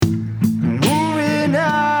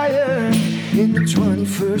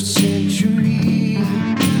21st century.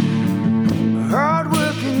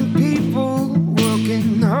 Hard-working people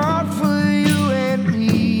working hard for you and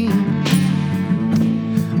me.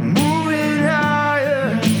 Moving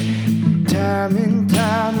higher, time and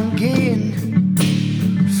time again.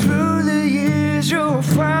 Through the years you'll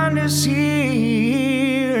find us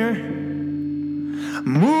here.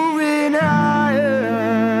 Moving higher.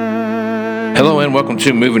 Hello and welcome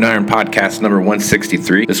to Moving Iron Podcast number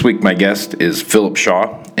 163. This week my guest is Philip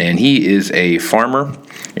Shaw, and he is a farmer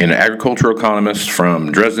and an agricultural economist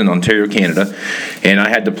from Dresden, Ontario, Canada. And I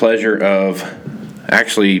had the pleasure of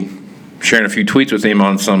actually sharing a few tweets with him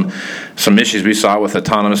on some issues we saw with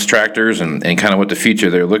autonomous tractors and kind of what the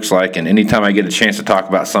future there looks like. And anytime I get a chance to talk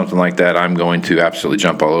about something like that, I'm going to absolutely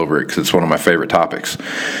jump all over it because it's one of my favorite topics.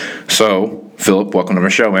 So, Philip, welcome to my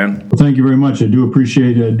show, man. Well, thank you very much. I do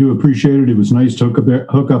appreciate it. It was nice to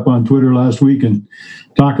hook up on Twitter last week and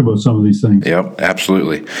talk about some of these things. Yep,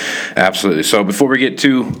 absolutely. So before we get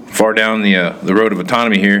too far down the road of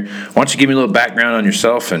autonomy here, why don't you give me a little background on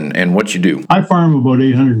yourself and what you do? I farm about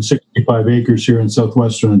 865 acres here in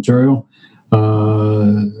southwestern Ontario.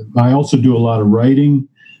 I also do a lot of writing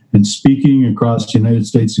and speaking across the United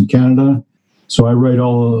States and Canada. So I write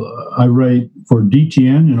for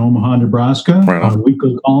DTN in Omaha, Nebraska, right on. A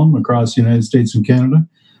weekly column across the United States and Canada.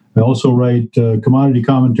 I also write commodity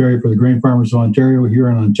commentary for the Grain Farmers of Ontario here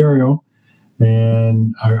in Ontario.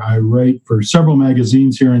 And I write for several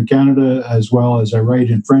magazines here in Canada, as well as I write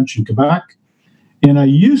in French in Quebec. And I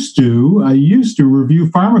used to review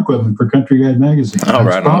farm equipment for Country Guide magazine. Oh,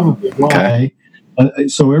 right on. Probably why.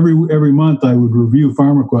 So every month I would review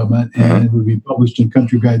farm equipment, and it would be published in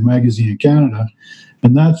Country Guide magazine in Canada.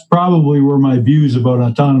 And that's probably where my views about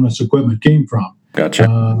autonomous equipment came from. Gotcha.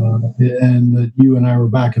 And that you and I were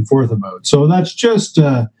back and forth about. So that's just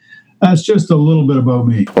a little bit about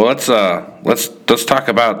me. Well, let's talk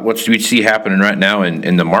about what we see happening right now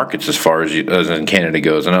in the markets as far as in Canada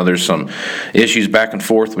goes. I know there's some issues back and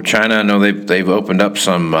forth with China. I know they've opened up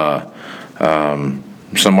some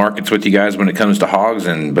markets with you guys when it comes to hogs,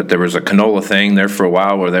 but there was a canola thing there for a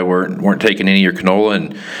while where they weren't taking any of your canola.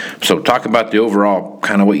 And so talk about the overall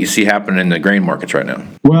kind of what you see happening in the grain markets right now.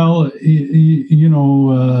 Well,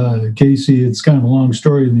 Casey, it's kind of a long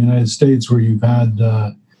story in the United States where you've had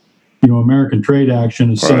American trade action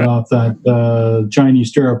has set off that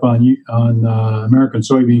Chinese tariff on American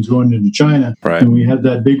soybeans going into China. Right. And we had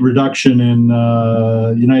that big reduction in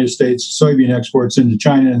United States soybean exports into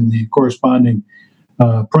China and the corresponding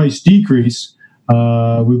price decrease.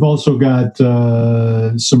 We've also got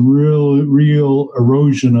some real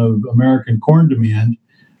erosion of American corn demand,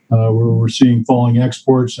 where we're seeing falling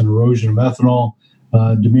exports and erosion of ethanol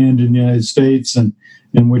demand in the United States. And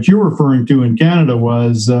what you're referring to in Canada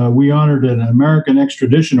was we honored an American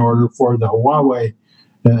extradition order for the Huawei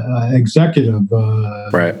executive.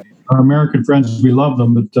 Right. Our American friends, we love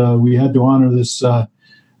them, but we had to honor this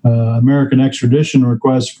American extradition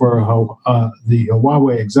request for the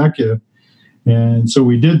Huawei executive. And so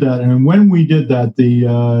we did that. And when we did that,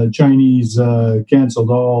 the Chinese canceled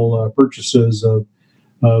all purchases of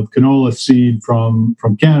canola seed from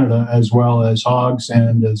Canada, as well as hogs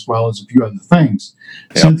and as well as a few other things.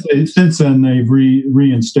 Yep. Since then, they've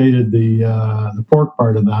reinstated the pork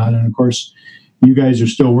part of that. And of course, you guys are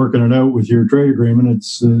still working it out with your trade agreement.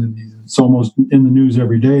 It's almost in the news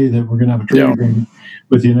every day that we're going to have a trade agreement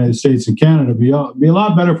with the United States and Canada. Be a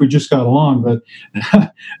lot better if we just got along, but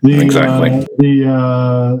exactly.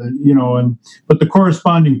 But the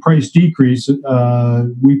corresponding price decrease,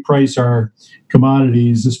 we price our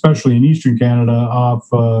commodities, especially in Eastern Canada, off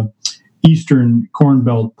Eastern Corn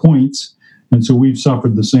Belt points, and so we've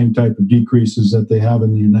suffered the same type of decreases that they have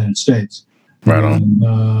in the United States. Right on.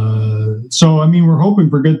 And, so, we're hoping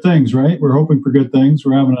for good things, right? We're hoping for good things.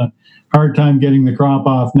 We're having a hard time getting the crop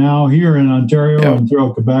off now here in Ontario and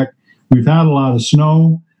throughout Quebec. We've had a lot of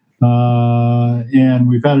snow, and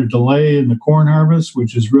we've had a delay in the corn harvest,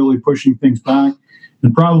 which is really pushing things back.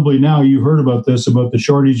 And probably now you heard about the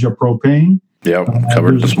shortage of propane. Yeah,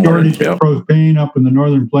 covered this morning. Shortage of propane up in the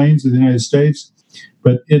northern plains of the United States.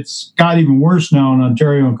 But it's got even worse now in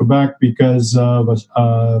Ontario and Quebec because of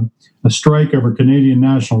a strike of our Canadian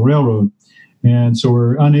National Railroad. And so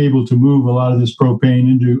we're unable to move a lot of this propane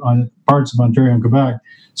into parts of Ontario and Quebec.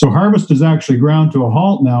 So harvest is actually ground to a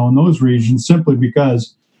halt now in those regions simply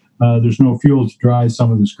because there's no fuel to dry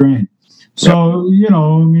some of this grain. So,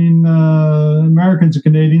 Americans and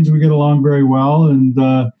Canadians, we get along very well. And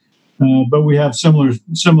but we have similar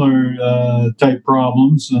type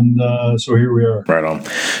problems, and so here we are. Right on.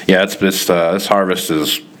 Yeah, this harvest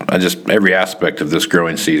is just every aspect of this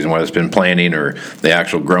growing season, whether it's been planting or the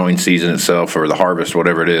actual growing season itself or the harvest,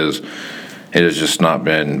 whatever it has just not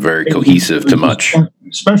been very cohesive to much.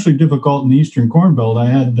 Especially difficult in the Eastern Corn Belt. I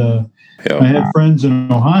had friends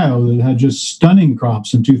in Ohio that had just stunning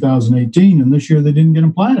crops in 2018, and this year they didn't get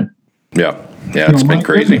them planted. Yeah, it's been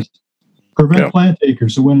crazy. Prevent plant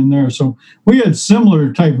takers that went in there. So we had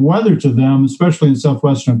similar type weather to them, especially in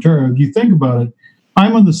southwestern Ontario. If you think about it,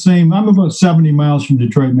 I'm about 70 miles from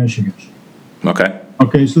Detroit, Michigan.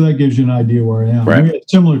 Okay, so that gives you an idea where I am. Right. We had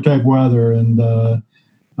similar type weather, and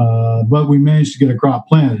but we managed to get a crop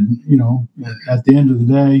planted. At the end of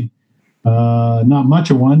the day, not much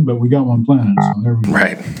of one, but we got one planted. So there we go.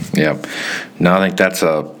 Right. Yeah. No, I think that's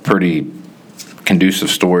a pretty conducive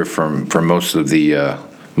story from most of the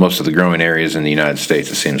growing areas in the United States,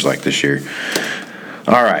 it seems like, this year.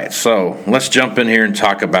 All right, so let's jump in here and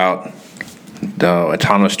talk about the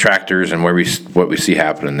autonomous tractors and what we see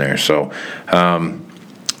happening there. So why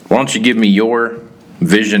don't you give me your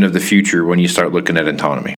vision of the future when you start looking at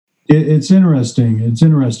autonomy? It's interesting. It's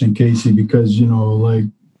interesting, Casey, because, like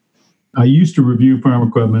I used to review farm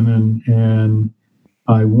equipment and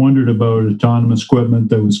I wondered about autonomous equipment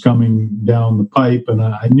that was coming down the pipe, and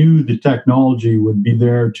I knew the technology would be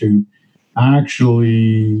there to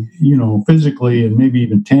actually, physically and maybe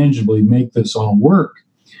even tangibly make this all work.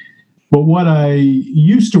 But what I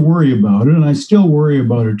used to worry about, and I still worry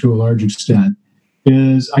about it to a large extent,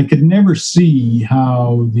 is I could never see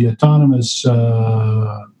how the autonomous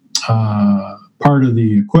part of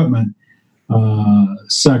the equipment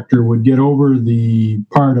sector would get over the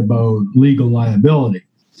part about legal liability.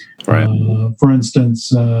 Right. For instance,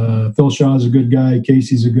 Phil Shaw's a good guy,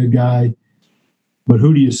 Casey's a good guy, but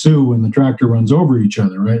who do you sue when the tractor runs over each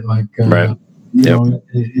other, right? Like, right.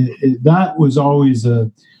 That was always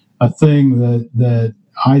a thing that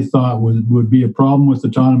I thought would be a problem with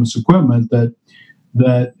autonomous equipment, that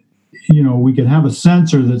we could have a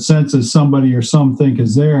sensor that senses somebody or something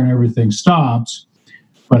is there and everything stops.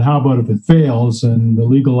 But how about if it fails? And the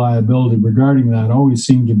legal liability regarding that always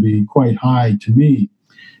seemed to be quite high to me.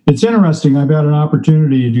 It's interesting. I've had an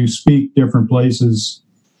opportunity to speak different places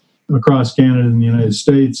across Canada and the United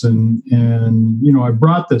States. And I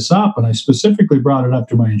brought this up, and I specifically brought it up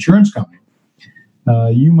to my insurance company.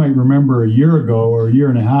 You might remember a year ago or a year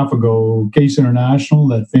and a half ago, Case International,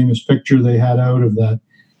 that famous picture they had out of that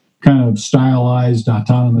kind of stylized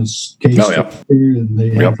autonomous case. Oh, yeah. And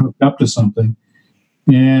they had hooked up to something.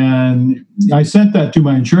 And I sent that to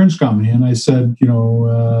my insurance company, and I said,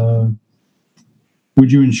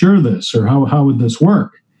 would you insure this, or how would this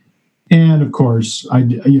work? And of course, I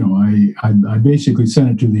basically sent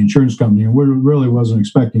it to the insurance company, and really wasn't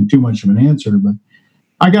expecting too much of an answer, but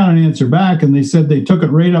I got an answer back, and they said they took it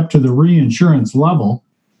right up to the reinsurance level,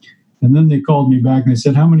 and then they called me back and they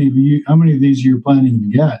said, how many of these are you planning to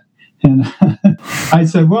get? And I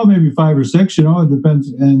said, well, maybe 5 or 6, it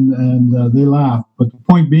depends. And they laughed. But the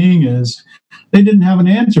point being is they didn't have an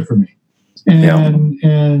answer for me. And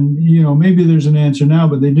maybe there's an answer now,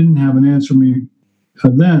 but they didn't have an answer for me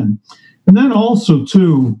then. And then also,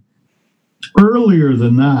 too, earlier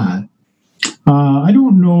than that, I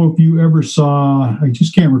don't know if you ever saw, I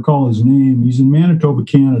just can't recall his name. He's in Manitoba,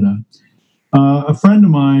 Canada. A friend of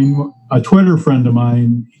mine, a Twitter friend of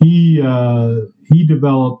mine, he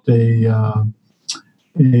developed a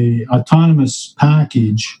autonomous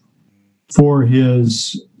package for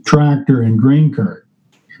his tractor and grain cart.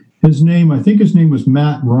 I think his name was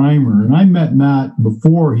Matt Reimer, and I met Matt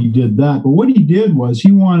before he did that. But what he did was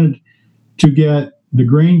he wanted to get the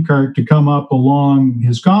grain cart to come up along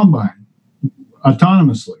his combine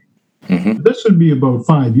autonomously. Mm-hmm. This would be about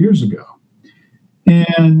 5 years ago.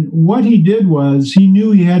 And what he did was he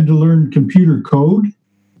knew he had to learn computer code.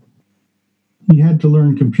 He had to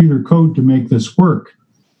learn computer code to make this work,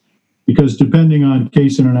 because depending on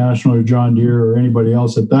Case International or John Deere or anybody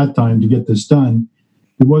else at that time to get this done,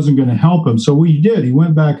 it wasn't going to help him. So what he did, he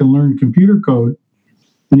went back and learned computer code,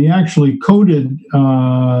 and he actually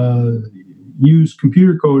used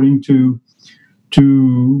computer coding to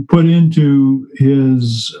put into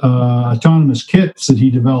his autonomous kits that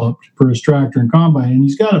he developed for his tractor and combine. And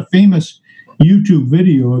he's got a famous YouTube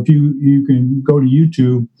video. If you can go to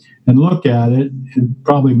YouTube and look at it, and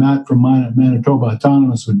probably Matt from Manitoba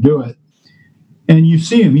Autonomous would do it. And you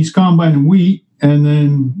see him, he's combining wheat, and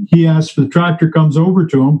then he asks for the tractor, comes over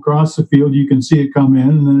to him, across the field, you can see it come in,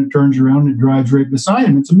 and then it turns around and it drives right beside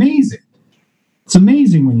him. It's amazing. It's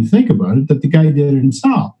amazing when you think about it that the guy did it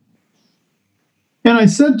himself. And I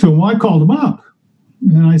said to him, I called him up.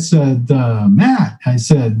 And I said, Matt, I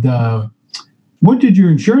said, what did your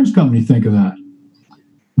insurance company think of that?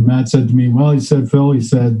 And Matt said to me, well, he said, Phil, he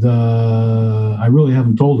said, I really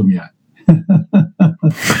haven't told him yet.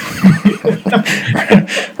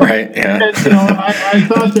 Right, yeah. And, I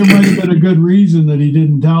thought there might have been a good reason that he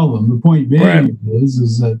didn't tell them. The point being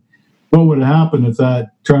is that what would have happened if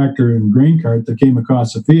that tractor and grain cart that came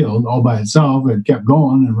across the field all by itself had kept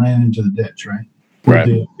going and ran into the ditch, right? Would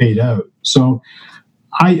they have paid out? So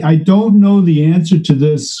I don't know the answer to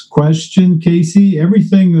this question, Casey.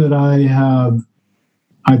 Everything that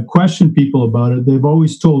I've questioned people about it, they've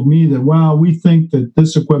always told me that, well, we think that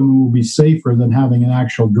this equipment will be safer than having an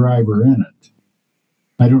actual driver in it.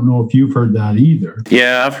 I don't know if you've heard that either.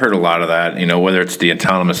 Yeah, I've heard a lot of that. Whether it's the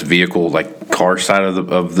autonomous vehicle, like car side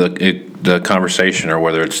of the conversation, or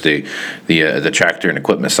whether it's the tractor and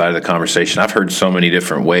equipment side of the conversation. I've heard so many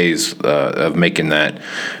different ways of making that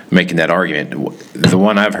argument. The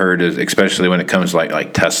one I've heard is, especially when it comes to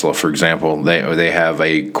like Tesla, for example, they have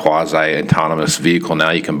a quasi autonomous vehicle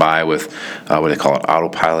now you can buy with what they call it,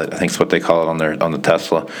 autopilot. I think it's what they call it on the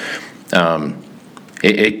Tesla.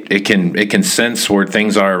 It can sense where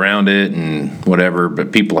things are around it and whatever,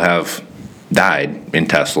 but people have died in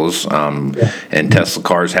Teslas, and Tesla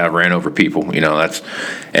cars have ran over people. That's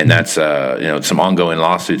some ongoing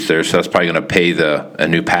lawsuits there, so that's probably going to pave a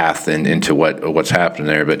new path into what's happening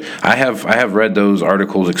there. But I have read those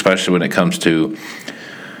articles, especially when it comes to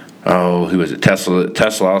who was it?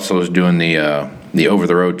 Tesla also is doing the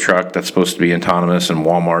over-the-road truck that's supposed to be autonomous, and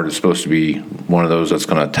Walmart is supposed to be one of those that's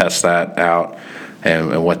going to test that out.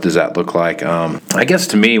 And what does that look like? I guess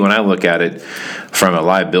to me, when I look at it from a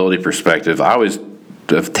liability perspective, I always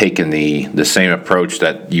have taken the same approach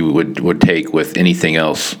that you would take with anything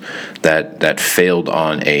else that failed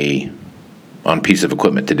on a piece of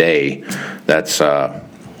equipment today that's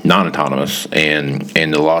non-autonomous, and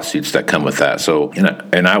the lawsuits that come with that. So,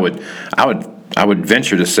 and I would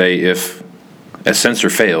venture to say, if a sensor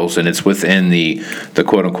fails and it's within the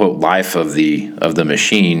quote unquote life of the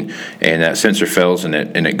machine, and that sensor fails and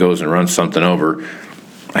it goes and runs something over,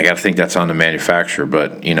 I got to think that's on the manufacturer.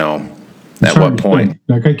 But at what point?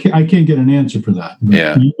 Like I can't get an answer for that.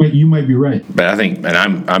 Yeah, you might be right. But I think, and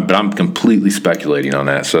I'm completely speculating on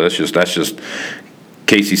that. So that's just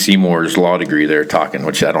Casey Seymour's law degree there talking,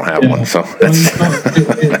 which I don't have one. So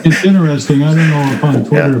it's interesting. I don't know if on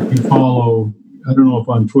Twitter if you follow. I don't know if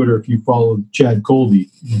on Twitter if you follow Chad Colby.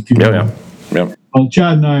 Yeah. Well,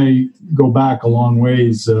 Chad and I go back a long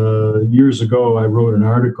ways. Years ago, I wrote an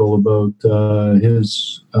article about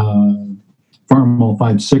his Farmall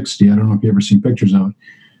 560. I don't know if you've ever seen pictures of it.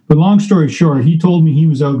 But long story short, he told me he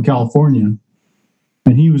was out in California,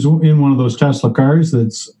 and he was in one of those Tesla cars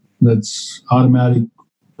that's automatic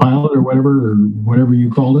pilot or whatever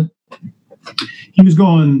you called it. He was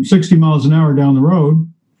going 60 miles an hour down the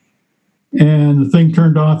road, and the thing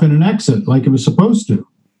turned off in an exit like it was supposed to.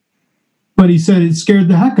 But he said it scared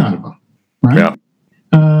the heck out of him, right? Yeah.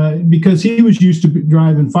 Because he was used to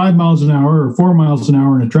driving 5 miles an hour or 4 miles an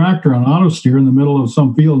hour in a tractor on auto steer in the middle of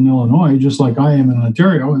some field in Illinois, just like I am in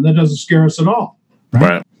Ontario, and that doesn't scare us at all.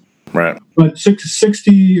 Right. But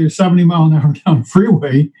 60 or 70 mile an hour down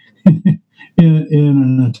freeway in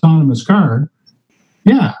an autonomous car,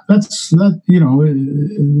 yeah, there's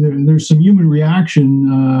some human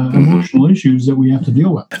reaction, emotional issues that we have to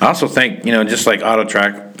deal with. I also think, just like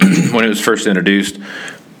AutoTrack, when it was first introduced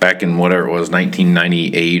back in whatever it was,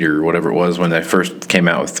 1998 or whatever it was, when they first came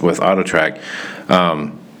out with AutoTrack,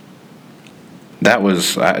 that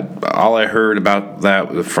was all I heard about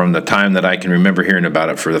that from the time that I can remember hearing about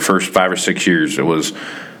it. For the first 5 or 6 years, it was,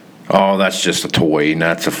 oh, that's just a toy, and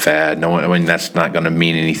that's a fad. That's not going to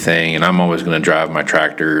mean anything, and I'm always going to drive my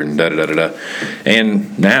tractor, and da-da-da-da-da.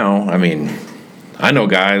 And now, I know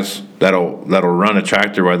guys that'll run a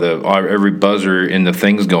tractor where every buzzer in the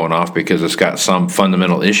thing's going off because it's got some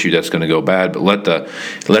fundamental issue that's going to go bad. But let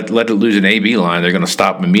it lose an AB line, they're going to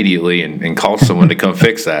stop immediately and call someone to come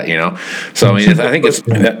fix that. So I think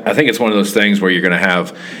it's one of those things where you're going to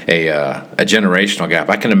have a generational gap.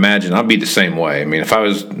 I can imagine I'll be the same way. If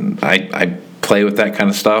I play with that kind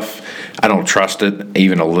of stuff, I don't trust it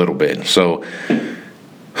even a little bit. So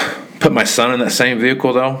put my son in that same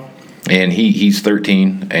vehicle though. And he's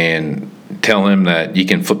 13, and tell him that you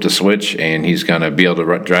can flip the switch and he's going to be able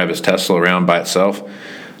to drive his Tesla around by itself.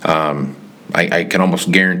 I can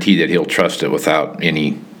almost guarantee that he'll trust it without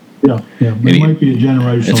any. Yeah. It might be a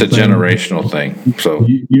generational thing. It's a generational thing. So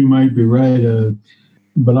you might be right.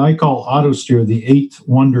 But I call auto steer the 8th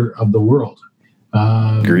wonder of the world.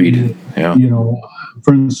 Agreed. Yeah.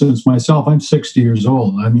 For instance, myself, I'm 60 years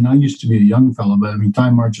old. I used to be a young fellow, but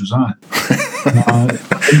time marches on.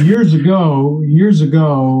 Years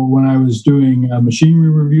ago, when I was doing machinery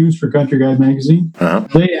reviews for Country Guide magazine,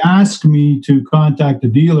 they asked me to contact a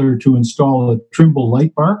dealer to install a Trimble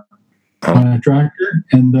light bar on a tractor,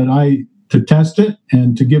 and to test it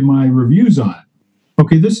and to give my reviews on it.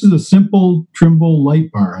 Okay, this is a simple Trimble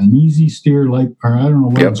light bar, an easy steer light bar. I don't know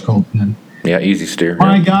what it's called then. Yeah, easy steer.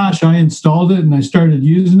 My gosh, I installed it and I started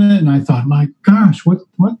using it, and I thought, my gosh, what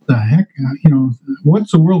the heck?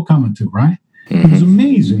 What's the world coming to, right? It was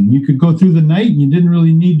amazing. You could go through the night and you didn't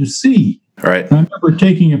really need to see. Right. And I remember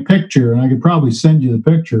taking a picture, and I could probably send you the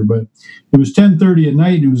picture, but it was 10:30 at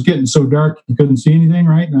night and it was getting so dark you couldn't see anything,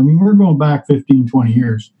 right? I mean, we're going back 15, 20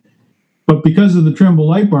 years. But because of the Trimble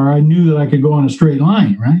light bar, I knew that I could go on a straight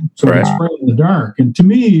line, right? So I spread in the dark. And to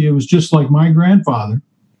me, it was just like my grandfather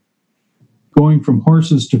going from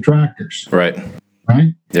horses to tractors. Right.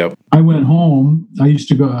 Right? Yep. I went home. I used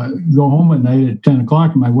to go home at night at 10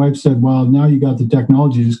 o'clock, and my wife said, well, now you got the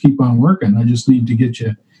technology, just keep on working. I just need to get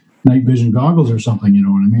you night vision goggles or something, you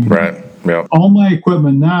know what I mean? Right. Yep. All my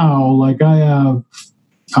equipment now, like I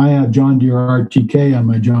have John Deere RTK on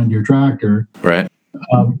my John Deere tractor. Right.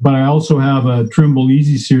 But I also have a Trimble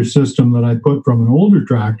Easy Steer system that I put from an older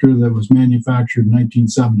tractor that was manufactured in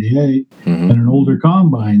 1978 and an older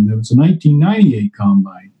combine that was a 1998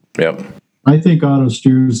 combine. Yep. I think auto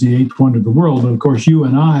steer is the eighth wonder of the world. Of course, you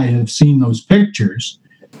and I have seen those pictures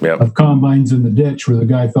of combines in the ditch where the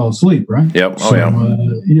guy fell asleep, right? Yep.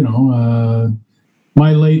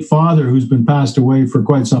 My late father, who's been passed away for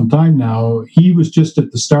quite some time now, he was just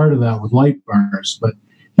at the start of that with light bars. But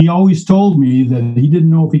he always told me that he didn't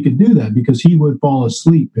know if he could do that because he would fall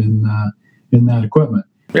asleep in that equipment.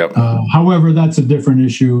 Yep. However, that's a different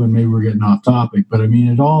issue, and maybe we're getting off topic. But I mean,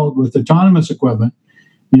 with autonomous equipment,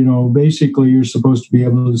 basically you're supposed to be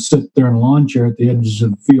able to sit there in a lawn chair at the edges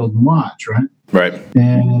of the field and watch, right? Right.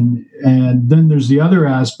 And then there's the other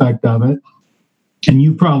aspect of it, and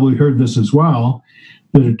you probably heard this as well,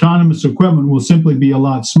 that autonomous equipment will simply be a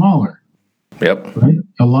lot smaller. Yep. Right?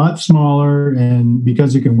 A lot smaller, and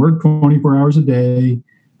because it can work 24 hours a day,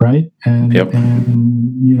 right? And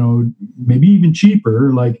maybe even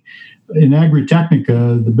cheaper, like in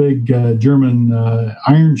Agritechnica, the big German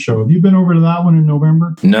iron show. Have you been over to that one in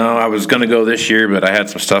November? No, I was going to go this year, but I had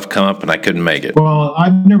some stuff come up and I couldn't make it. Well,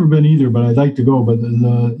 I've never been either, but I'd like to go. But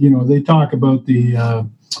they talk about they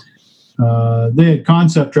had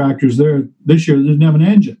concept tractors there this year that didn't have an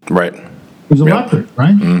engine. Right. It was electric,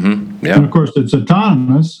 right? Mm-hmm. Yeah. And of course, it's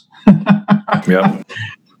autonomous. Yeah.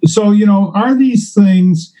 So, are these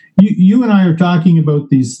things, you and I are talking about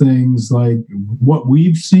these things like what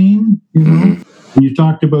we've seen, And you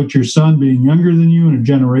talked about your son being younger than you and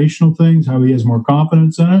generational things, how he has more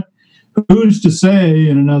confidence in it. Who's to say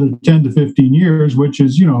in another 10 to 15 years, which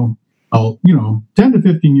is, 10 to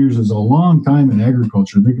 15 years is a long time in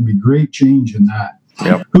agriculture. There can be great change in that.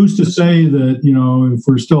 Yep. Who's to say that, if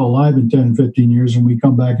we're still alive in 10 and 15 years and we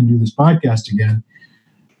come back and do this podcast again,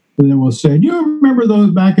 and then we'll say, do you remember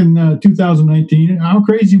those back in 2019? How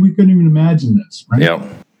crazy we couldn't even imagine this, right? Yeah.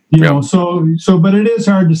 But it is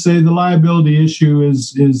hard to say. The liability issue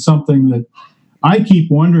is something that I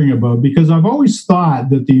keep wondering about, because I've always thought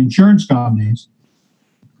that the insurance companies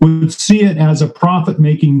would see it as a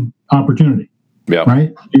profit-making opportunity. Yeah.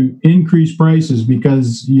 Right? To increase prices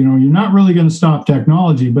because, you're not really going to stop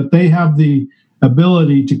technology, but they have the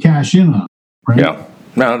ability to cash in on it, right? Yeah.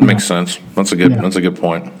 No, that makes sense. That's a good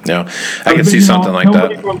point. Yeah. I can see something like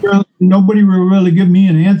that. Nobody will really give me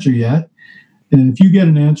an answer yet. And if you get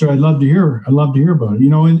an answer, I'd love to hear about it. In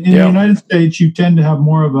the United States, you tend to have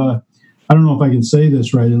more of a, I don't know if I can say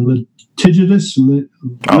this right, a litigious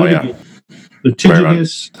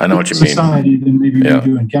I know what you mean. Society than maybe we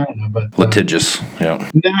do in Canada, but litigious. Yeah.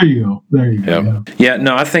 There you go. Yeah.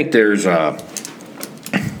 No, I think there's I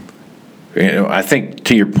think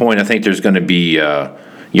to your point, I think there's going to be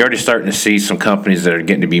you're already starting to see some companies that are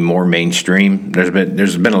getting to be more mainstream.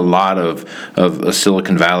 There's been a lot of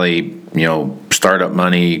Silicon Valley, startup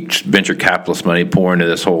money, venture capitalist money pour into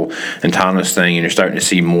this whole autonomous thing, and you're starting to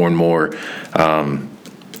see more and more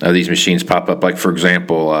these machines pop up. Like, for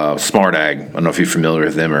example, Smart Ag. I don't know if you're familiar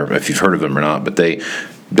with them or if you've heard of them or not, but they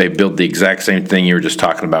build the exact same thing you were just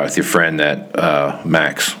talking about with your friend, that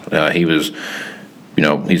Max. He was,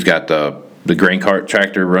 he's got the grain cart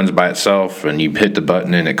tractor runs by itself, and you hit the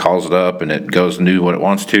button and it calls it up and it goes and do what it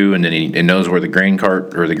wants to, and then it knows where the grain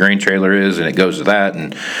cart or the grain trailer is, and it goes to that,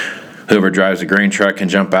 and whoever drives the grain truck can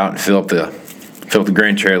jump out and fill up the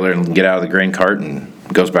grain trailer and get out of the grain cart and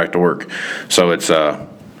goes back to work. So it's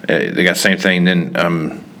they got the same thing. Then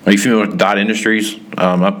Are you familiar with Dot Industries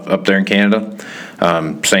up there in Canada?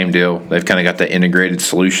 Same deal. They've kind of got that integrated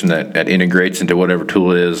solution that integrates into whatever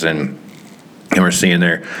tool it is, and we're seeing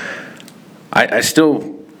there.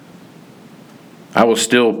 I will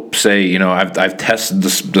still say, I've tested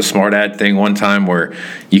the Smart Ad thing one time where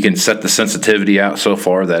you can set the sensitivity out so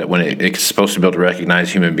far that when it's supposed to be able to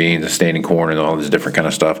recognize human beings and standing corn and all this different kind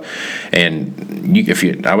of stuff.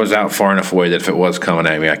 And I was out far enough away that if it was coming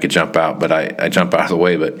at me, I could jump out, but I jump out of the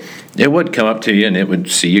way. But it would come up to you and it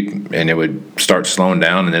would see you and it would start slowing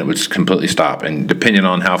down and then it would completely stop. And depending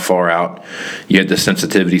on how far out you had the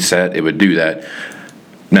sensitivity set, it would do that.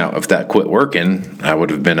 Now, if that quit working, I would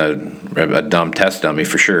have been a dumb test dummy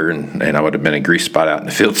for sure, and I would have been a grease spot out in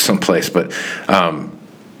the field someplace. But that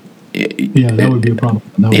would be a problem.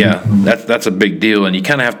 That's a big deal, and you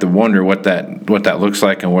kind of have to wonder what that looks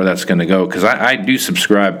like and where that's going to go. Because I do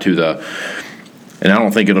subscribe to and I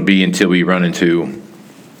don't think it'll be until we run into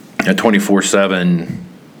a 24/7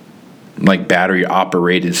 like battery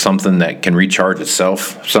operated something that can recharge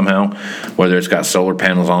itself somehow, whether it's got solar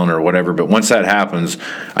panels on or whatever. But once that happens,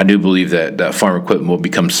 I do believe that farm equipment will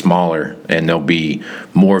become smaller and there'll be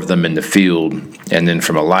more of them in the field. And then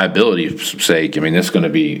from a liability sake, I mean, this is going to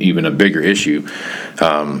be even a bigger issue,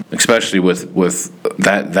 especially with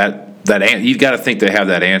that you've got to think they have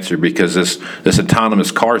that answer, because this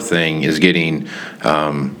autonomous car thing is getting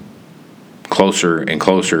closer and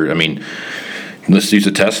closer. I mean, let's use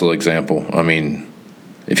a Tesla example. I mean,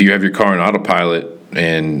 if you have your car in autopilot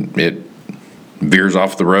and it veers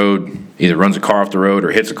off the road, either runs a car off the road or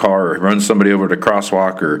hits a car or runs somebody over to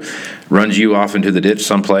crosswalk or runs you off into the ditch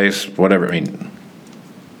someplace, whatever. I mean,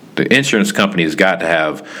 the insurance company has got to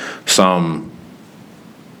have some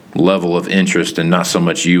level of interest and not so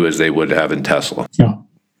much you as they would have in Tesla. Yeah.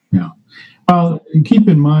 Well, keep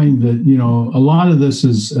in mind that, a lot of this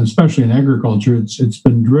is, especially in agriculture, it's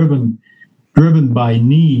been driven by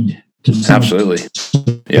need to absolutely.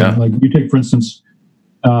 Yeah. Like you take, for instance,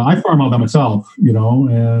 I farm all by myself,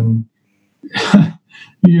 and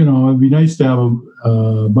it'd be nice to have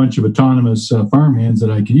a bunch of autonomous farm hands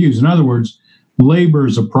that I could use. In other words, labor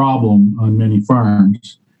is a problem on many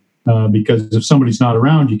farms because if somebody's not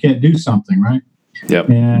around, you can't do something, right? Yep.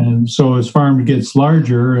 And so as farm gets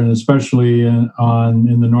larger, and especially in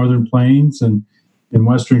the northern plains and in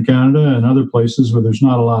Western Canada and other places where there's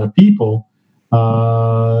not a lot of people,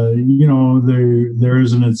 there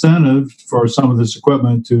is an incentive for some of this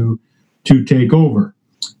equipment to take over,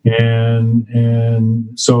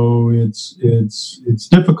 and so it's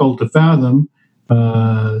difficult to fathom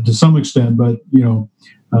to some extent. But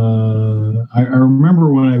I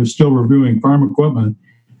remember when I was still reviewing farm equipment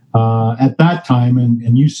at that time,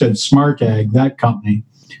 and you said Smart Ag, that company,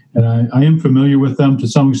 and I am familiar with them to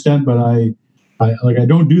some extent, but I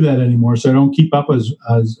don't do that anymore, so I don't keep up as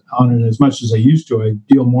on it as much as I used to. I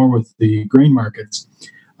deal more with the grain markets.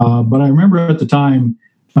 But I remember at the time,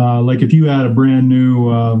 like if you had a brand new,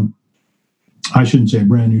 I shouldn't say a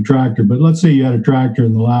brand new tractor, but let's say you had a tractor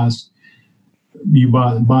you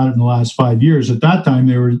bought it in the last 5 years. At that time,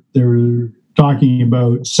 they were talking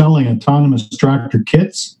about selling autonomous tractor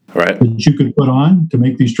kits, right, that you could put on to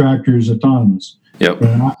make these tractors autonomous. Yep.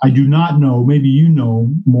 And I do not know. Maybe you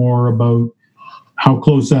know more about how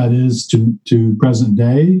close that is to present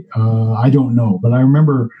day. I don't know, but I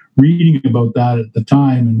remember reading about that at the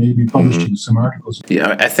time and maybe publishing some articles.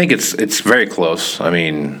 Yeah, I think it's very close. I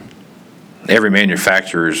mean, every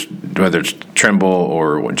manufacturer's, whether it's Trimble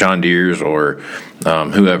or John Deere's or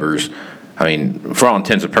whoever's, I mean, for all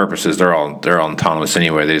intents and purposes, they're all autonomous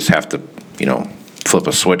anyway. They just have to, flip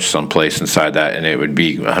a switch someplace inside that, and it would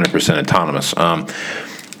be 100% autonomous.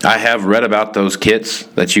 I have read about those kits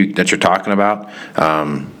that you're talking about.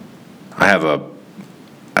 I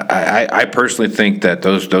personally think that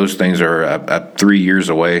those things are 3 years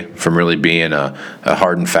away from really being a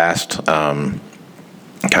hard and fast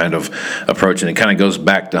kind of approach, and it kind of goes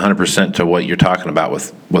back to 100% to what you're talking about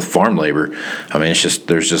with farm labor. I mean,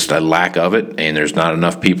 there's just a lack of it, and there's not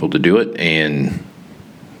enough people to do it, and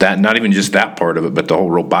that, not even just that part of it, but the whole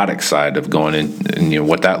robotic side of going in and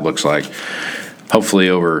what that looks like. Hopefully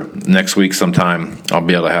over next week sometime, I'll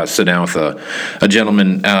be able to sit down with a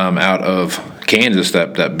gentleman out of Kansas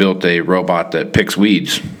that built a robot that picks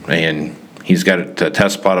weeds, and he's got a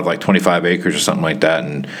test plot of like 25 acres or something like that,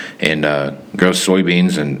 and grows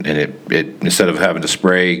soybeans, and it instead of having to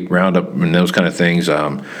spray Roundup and those kind of things,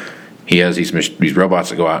 he has these robots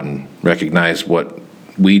that go out and recognize what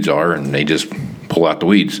weeds are, and they just pull out the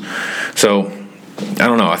weeds. So I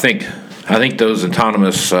don't know. I think those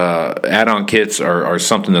autonomous add-on kits are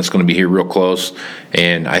something that's going to be here real close,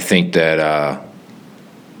 and I think that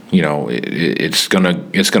it's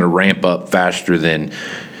gonna ramp up faster than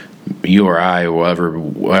you or I will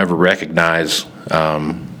ever recognize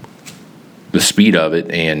the speed of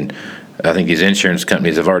it. And I think these insurance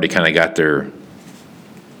companies have already kind of got their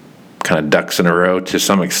kind of ducks in a row to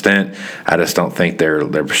some extent. I just don't think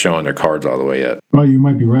they're showing their cards all the way yet. Well, you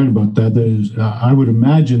might be right about that. I would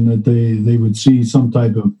imagine that they would see some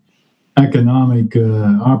type of economic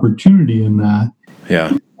opportunity in that.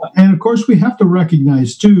 Yeah. And of course, we have to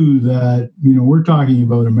recognize too that we're talking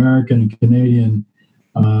about American and Canadian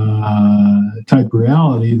type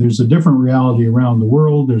reality. There's a different reality around the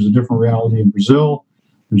world. There's a different reality in Brazil.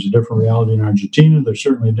 There's a different reality in Argentina. There's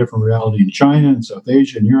certainly a different reality in China and South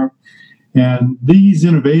Asia and Europe. And these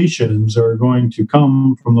innovations are going to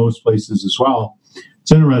come from those places as well.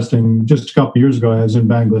 It's interesting. Just a couple of years ago, I was in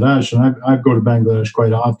Bangladesh, and I go to Bangladesh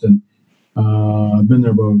quite often. I've been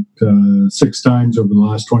there about 6 times over the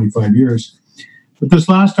last 25 years. But this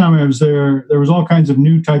last time I was there was all kinds of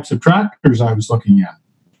new types of tractors I was looking at.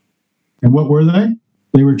 And what were they?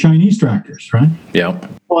 They were Chinese tractors, right? Yeah.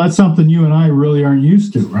 Well, that's something you and I really aren't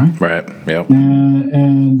used to, right? Right. Yeah.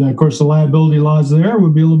 And of course, the liability laws there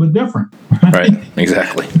would be a little bit different. Right.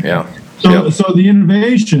 Exactly. Yeah. So the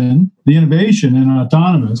innovation in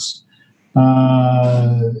autonomous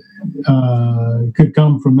could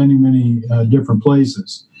come from many different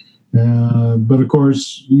places. But of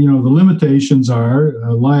course, the limitations are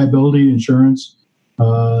liability insurance.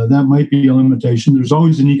 That might be a limitation. There's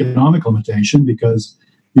always an economic limitation because,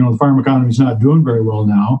 the farm economy is not doing very well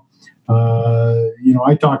now.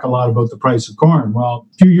 I talk a lot about the price of corn. Well,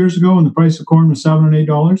 a few years ago when the price of corn was $7 or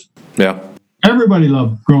 $8, yeah, everybody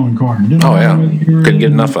loved growing corn. Couldn't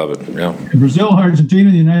get enough of it. Yeah. In Brazil, Argentina,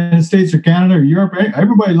 the United States, or Canada, or Europe,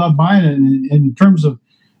 everybody loved buying it. And in terms of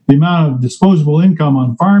the amount of disposable income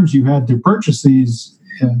on farms you had to purchase these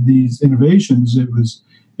innovations, it was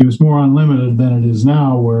more unlimited than it is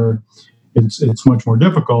now, where it's much more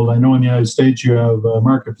difficult. I know in the United States you have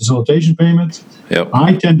market facilitation payments. Yep.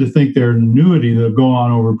 I tend to think they're an annuity that'll go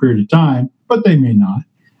on over a period of time, but they may not.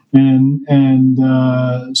 And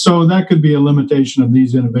so that could be a limitation of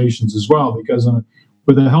these innovations as well, because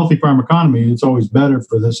with a healthy farm economy, it's always better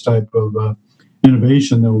for this type of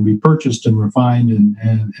innovation that will be purchased and refined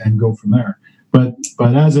and go from there. But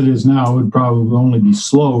as it is now, it would probably only be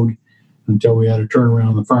slowed until we had a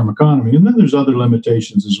turnaround in the farm economy. And then there's other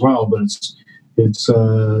limitations as well, but it's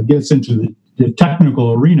gets into the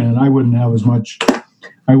technical arena, and I wouldn't have as much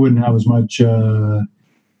I wouldn't know as much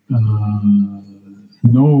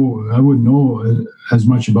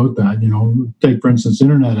about that. Take for instance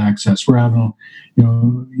internet access. We're having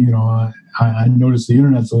I noticed the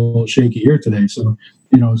internet's a little shaky here today, so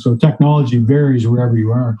so technology varies wherever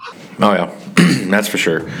you are. Oh yeah, that's for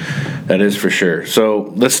sure. That is for sure.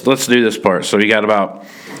 So let's do this part. So we got about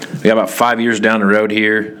 5 years down the road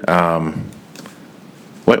here.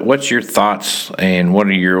 What's your thoughts and what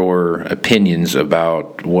are your opinions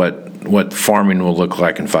about what farming will look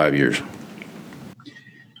like in 5 years?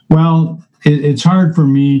 Well, it's hard for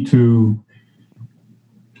me to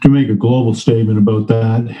make a global statement about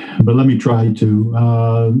that, but let me try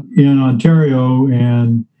to. In Ontario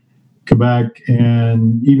and Quebec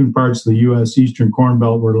and even parts of the U.S. Eastern Corn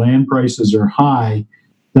Belt where land prices are high,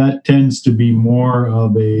 that tends to be more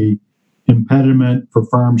of a impediment for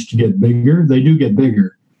farms to get bigger. They do get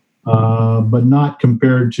bigger, but not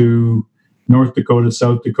compared to North Dakota,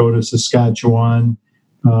 South Dakota, Saskatchewan,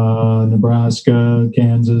 Nebraska,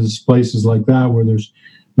 Kansas, places like that where there's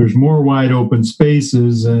more wide open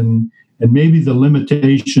spaces and maybe the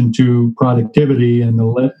limitation to productivity and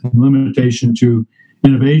the limitation to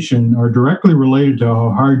innovation are directly related to how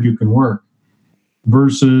hard you can work,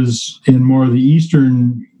 versus in more of the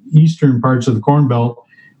eastern parts of the Corn Belt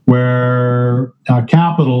where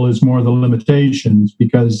capital is more the limitations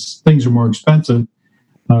because things are more expensive.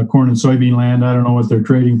 Corn and soybean land, I don't know what they're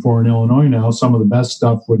trading for in Illinois now. Some of the best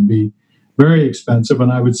stuff would be very expensive,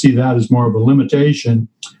 and I would see that as more of a limitation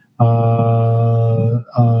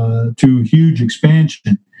to huge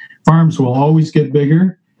expansion. Farms will always get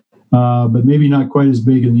bigger, but maybe not quite as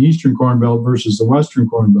big in the Eastern Corn Belt versus the Western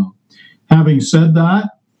Corn Belt. Having said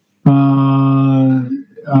that,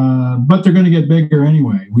 but they're going to get bigger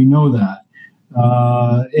anyway. We know that,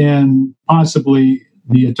 and possibly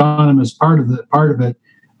the autonomous part of it,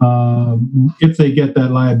 if they get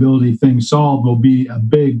that liability thing solved, will be a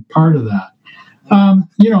big part of that.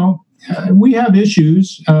 We have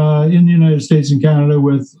issues in the United States and Canada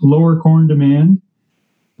with lower corn demand.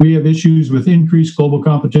 We have issues with increased global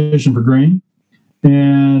competition for grain,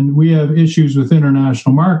 and we have issues with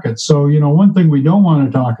international markets. So, one thing we don't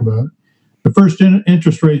want to talk about the first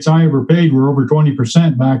interest rates I ever paid were over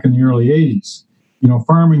 20% back in the early 80s.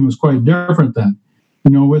 Farming was quite different then.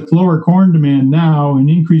 With lower corn demand now and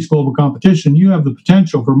increased global competition, you have the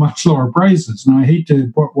potential for much lower prices. Now, I hate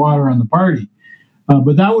to put water on the party,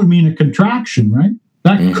 but that would mean a contraction, right?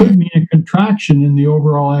 That could mean a contraction in the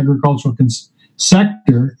overall agricultural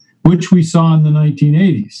sector, which we saw in the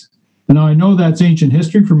 1980s. And now I know that's ancient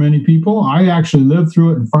history for many people. I actually lived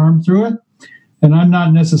through it and farmed through it. And I'm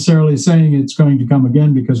not necessarily saying it's going to come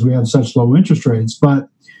again because we have such low interest rates. But,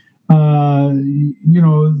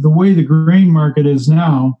 the way the grain market is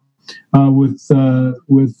now, with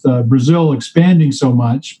Brazil expanding so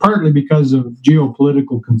much, partly because of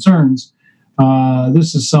geopolitical concerns,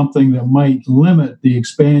 this is something that might limit the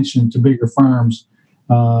expansion to bigger farms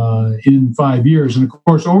in 5 years. And of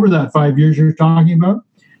course, over that 5 years you're talking about,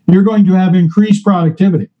 you're going to have increased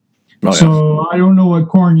productivity. Oh, yeah. So I don't know what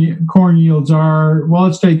corn yields are. Well,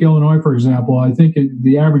 let's take Illinois, for example. I think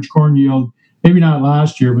the average corn yield, maybe not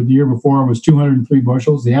last year, but the year before, was 203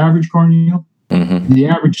 bushels. The average corn yield, the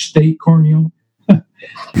average state corn yield.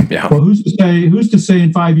 Yeah. Well, who's to say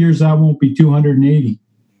in 5 years that won't be 280,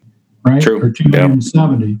 right? True. Or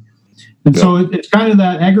 270. Yeah. And so it's kind of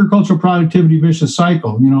that agricultural productivity vicious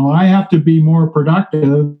cycle. I have to be more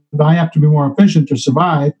productive. I have to be more efficient to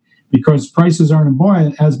survive because prices aren't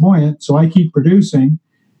as buoyant. So I keep producing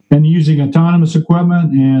and using autonomous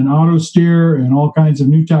equipment and auto steer and all kinds of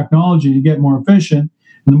new technology to get more efficient.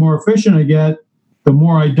 And the more efficient I get, the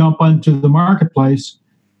more I dump onto the marketplace,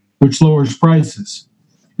 which lowers prices.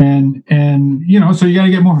 And so you got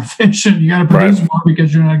to get more efficient. You got to produce more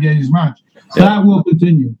because you're not getting as much. So that will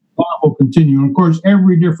continue. And of course,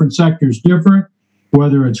 every different sector is different,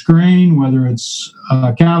 whether it's grain, whether it's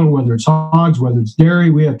cattle, whether it's hogs, whether it's dairy.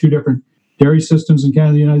 We have two different dairy systems in Canada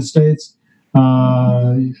and the United States.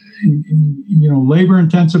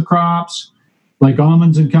 Labor-intensive crops like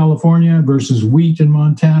almonds in California versus wheat in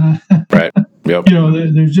Montana. Right. Yep.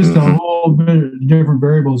 There's just a whole bit of different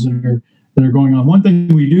variables that are going on. One thing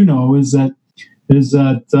we do know is that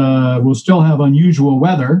we'll still have unusual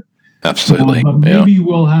weather. Absolutely. But maybe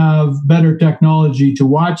we'll have better technology to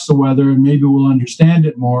watch the weather, and maybe we'll understand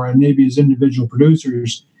it more, and maybe as individual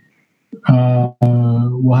producers,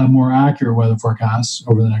 we'll have more accurate weather forecasts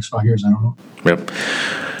over the next 5 years. I don't know. Yep.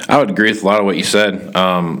 I would agree with a lot of what you said.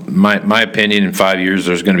 My opinion, in 5 years,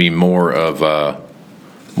 there's going to be more of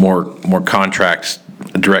more contracts,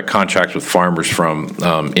 direct contracts with farmers from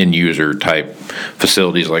end user type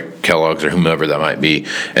facilities like Kellogg's or whomever that might be,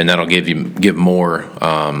 and that'll give more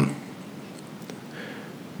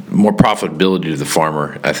profitability to the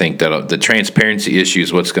farmer. I think that the transparency issue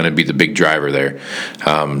is what's going to be the big driver there.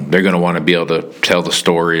 They're going to want to be able to tell the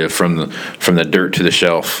story from the dirt to the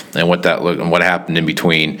shelf and what that looked and what happened in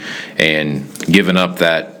between, and giving up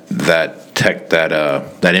that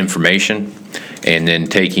information, and then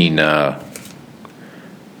taking the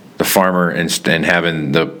farmer and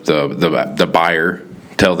having the buyer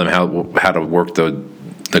tell them how to work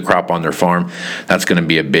the crop on their farm. That's going to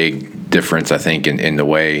be a big difference, I think, in the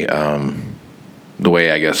way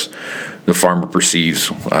I guess the farmer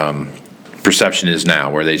perceives perception is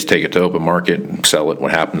now, where they just take it to open market and sell it.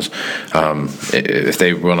 What happens if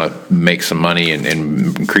they want to make some money and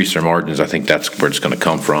increase their margins? I think that's where it's going to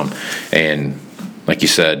come from. And like you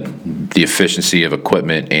said, the efficiency of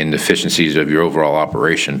equipment and the efficiencies of your overall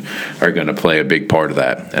operation are going to play a big part of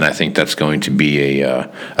that. And I think that's going to be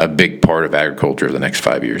a big part of agriculture over the next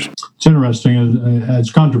 5 years. It's interesting.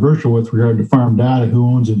 It's controversial with regard to farm data, who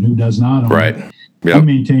owns it and who does not own it. Yep. I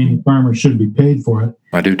maintain farmers should be paid for it.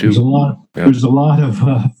 I do too. There's a lot of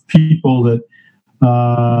people that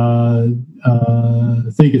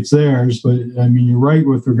think it's theirs, but I mean, you're right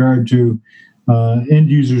with regard to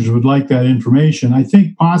end users would like that information. I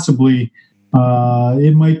think possibly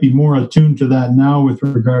it might be more attuned to that now with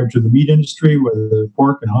regard to the meat industry, whether the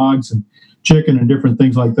pork and hogs and chicken and different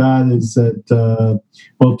things like that. Is that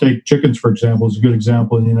take chickens, for example, is a good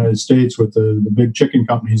example in the United States with the big chicken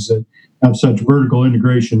companies that have such vertical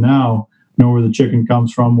integration now, know where the chicken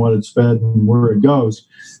comes from, what it's fed, and where it goes.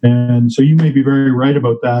 And so you may be very right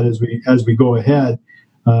about that as we go ahead.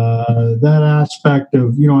 That aspect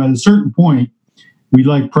of, at a certain point, we'd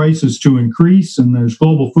like prices to increase, and there's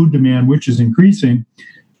global food demand, which is increasing.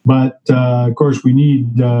 But of course, we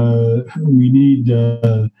need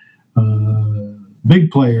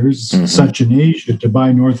big players, such in Asia, to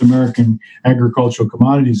buy North American agricultural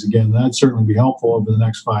commodities again. That'd certainly be helpful over the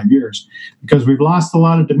next 5 years, because we've lost a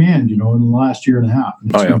lot of demand, in the last year and a half.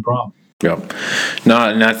 And it's been a problem. Yep. No,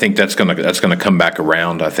 and I think that's gonna come back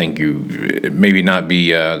around. I think it maybe not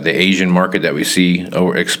be the Asian market that we see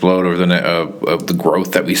explode over of the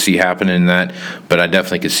growth that we see happening in that, but I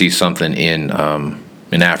definitely could see something in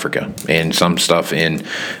Africa and some stuff in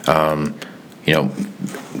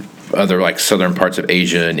other like southern parts of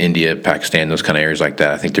Asia and India, Pakistan, those kind of areas like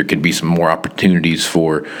that. I think there could be some more opportunities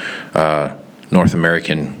for North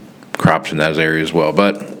American crops in those areas as well,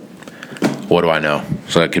 but. What do I know?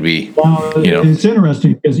 So that could be, It's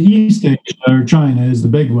interesting because East Asia or China is the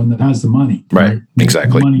big one that has the money. Right?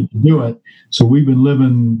 Exactly. The money to do it. So we've been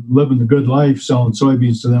living the good life, selling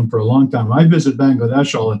soybeans to them for a long time. I visit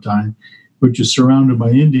Bangladesh all the time, which is surrounded by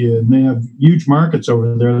India, and they have huge markets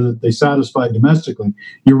over there that they satisfy domestically.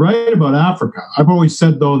 You're right about Africa. I've always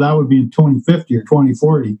said, though, that would be in 2050 or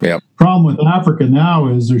 2040. Yep. Problem with Africa now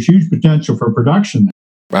is there's huge potential for production there.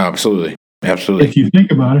 Absolutely. Absolutely. If you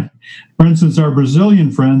think about it, for instance, our Brazilian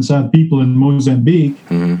friends have people in Mozambique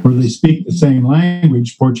where they speak the same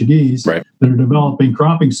language, Portuguese, right, that are developing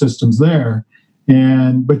cropping systems there.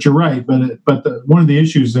 But you're right. But one of the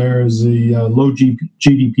issues there is the low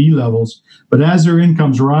GDP levels. But as their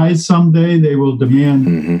incomes rise someday, they will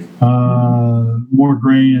demand more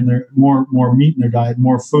grain and more meat in their diet,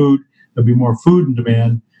 more food. There'll be more food in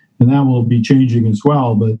demand, and that will be changing as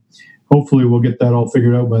well. But hopefully we'll get that all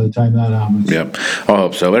figured out by the time that happens. Yep, I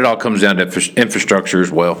hope so. It all comes down to infrastructure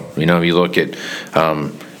as well. You look at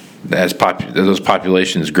as those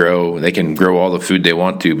populations grow, they can grow all the food they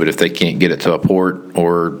want to, but if they can't get it to a port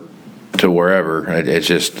or to wherever,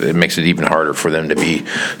 it makes it even harder for them to be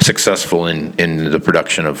successful in the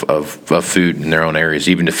production of food in their own areas,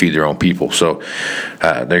 even to feed their own people. So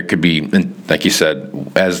there could be, like you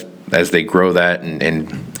said, as they grow that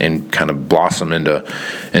and kind of blossom into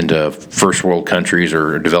first world countries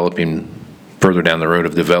or developing further down the road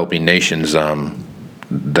of developing nations,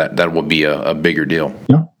 that will be a bigger deal.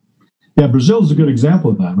 Yeah, Brazil is a good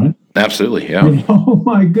example of that, right? Absolutely, yeah. Oh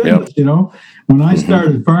my goodness, yep. When I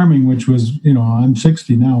started farming, which was, I'm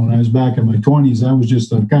 60 now. When I was back in my 20s, that was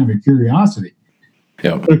just a kind of a curiosity.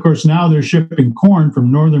 Yeah. But of course, now they're shipping corn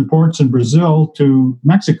from northern ports in Brazil to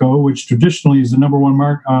Mexico, which traditionally is the number one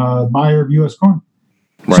buyer of U.S. corn.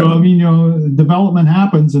 Right. So, development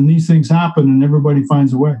happens and these things happen and everybody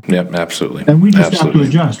finds a way. Yep, absolutely. And we just have to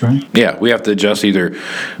adjust, right? Yeah, we have to adjust, either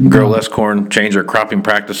grow less corn, change our cropping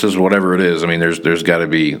practices, whatever it is. I mean, there's got to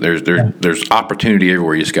be, there's opportunity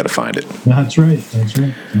everywhere. You just got to find it. That's right.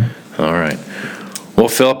 Yeah. All right. Well,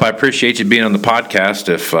 Philip, I appreciate you being on the podcast.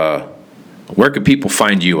 Where could people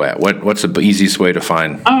find you at? What's the easiest way to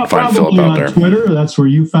find Philip out there? On Twitter, that's where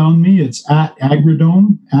you found me. It's at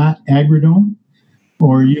Agridome.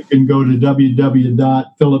 Or you can go to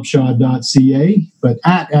www.philipshaw.ca. But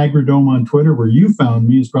at Agridome on Twitter, where you found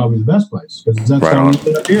me, is probably the best place, because that's how we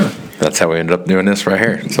ended up here. That's how we ended up doing this right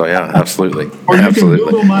here. So, yeah, absolutely. Or you can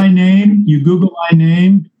Google my name. You Google my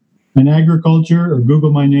name in agriculture, or Google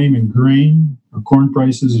my name in grain or corn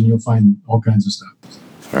prices, and you'll find all kinds of stuff.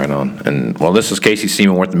 Right on. And well, this is Casey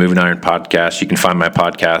Seaman with the Moving Iron Podcast. You can find my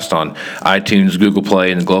podcast on iTunes, Google Play,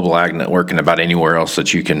 and the Global Ag Network, and about anywhere else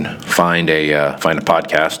that you can find a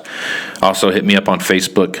podcast. Also, hit me up on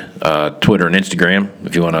Facebook, Twitter, and Instagram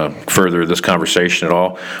if you want to further this conversation at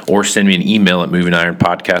all, or send me an email at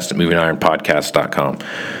movingironpodcast@movingironpodcast.com.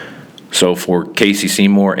 So for Casey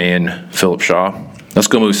Seymour and Philip Shaw, let's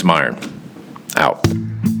go move some iron. Out.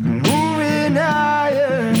 Moving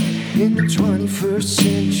iron in the 21st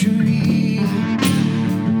century.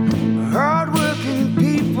 Hard-working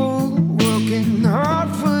people working hard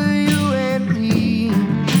for you and me.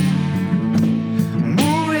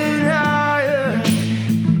 Moving iron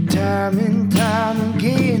time and time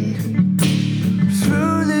again.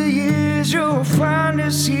 Through the years you'll find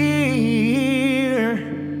us here.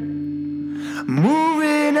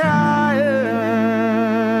 Moving iron.